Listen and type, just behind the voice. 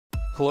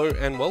Hello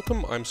and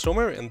welcome, I'm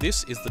Stormo and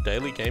this is the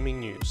Daily Gaming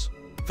News.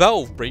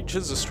 Valve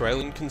breaches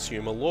Australian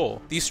consumer law.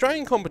 The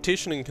Australian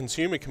Competition and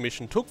Consumer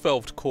Commission took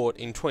Valve to court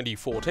in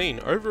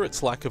 2014 over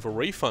its lack of a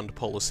refund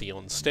policy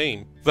on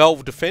Steam.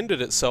 Valve defended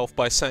itself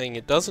by saying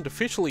it doesn't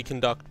officially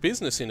conduct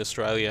business in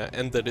Australia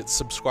and that its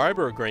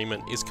subscriber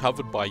agreement is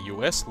covered by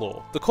US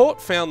law. The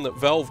court found that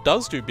Valve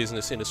does do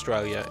business in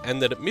Australia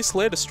and that it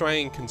misled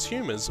Australian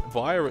consumers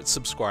via its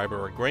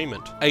subscriber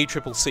agreement.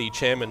 ACCC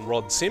Chairman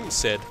Rod Sims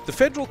said, "The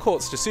federal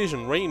court's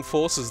decision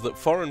reinforces that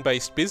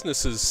foreign-based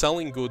businesses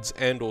selling goods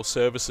and/or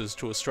services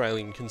to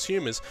Australian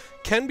consumers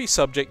can be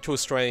subject to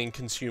Australian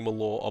consumer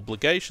law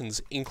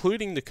obligations,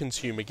 including the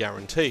consumer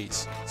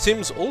guarantees."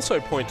 Sims also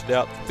pointed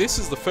out that this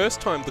is the first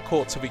time the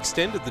courts have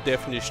extended the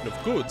definition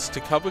of goods to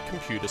cover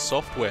computer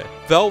software.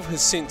 Valve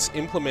has since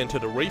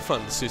implemented a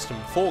refund system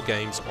for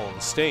games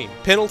on Steam.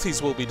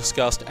 Penalties will be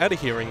discussed at a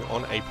hearing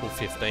on April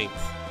 15th.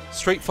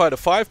 Street Fighter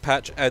V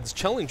patch adds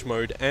challenge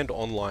mode and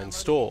online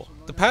store.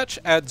 The patch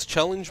adds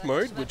challenge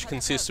mode, which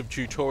consists of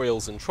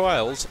tutorials and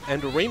trials,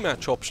 and a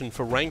rematch option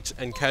for ranked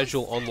and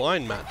casual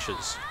online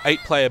matches.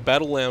 8-player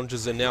battle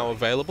lounges are now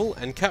available,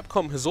 and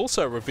Capcom has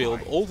also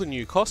revealed all the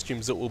new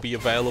costumes that will be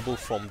available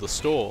from the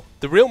store.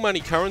 The real money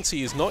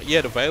currency is not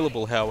yet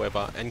available,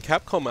 however, and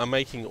Capcom are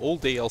making all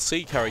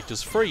DLC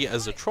characters free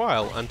as a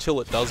trial until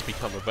it does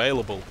become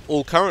available.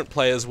 All current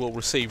players will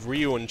receive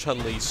Ryu and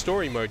Chun-Li's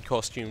story mode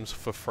costumes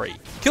for free.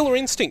 Killer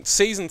Instinct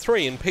Season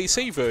 3 and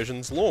PC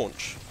versions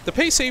launch. The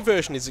PC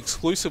version is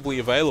exclusively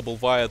available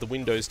via the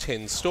Windows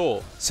 10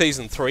 store.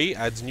 Season 3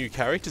 adds new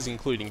characters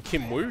including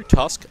Kim Woo,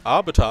 Tusk,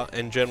 Arbiter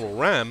and General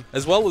Ram,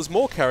 as well as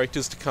more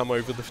characters to come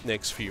over the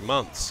next few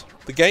months.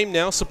 The game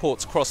now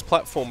supports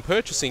cross-platform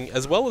purchasing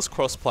as well as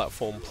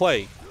cross-platform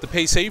play. The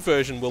PC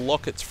version will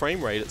lock its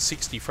frame rate at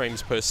 60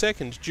 frames per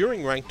second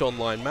during ranked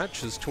online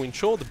matches to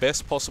ensure the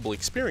best possible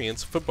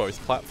experience for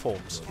both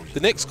platforms. The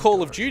next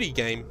Call of Duty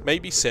game may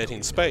be set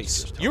in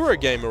space.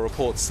 Eurogamer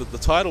reports that the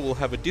title will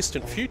have a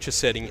distant future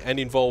setting and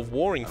involve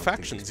warring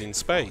factions in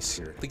space.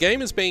 The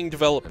game is being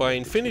developed by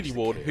Infinity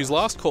Ward, whose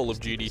last Call of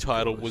Duty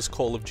title was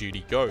Call of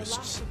Duty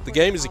Ghosts. The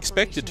game is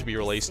expected to be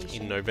released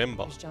in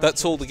November.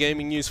 That's all the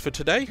gaming news for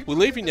today. We'll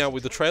leave you now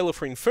with the trailer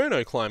for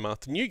Inferno Climber,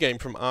 the new game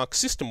from Arc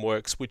System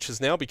Works, which has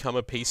now become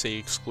a PC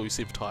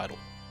exclusive title.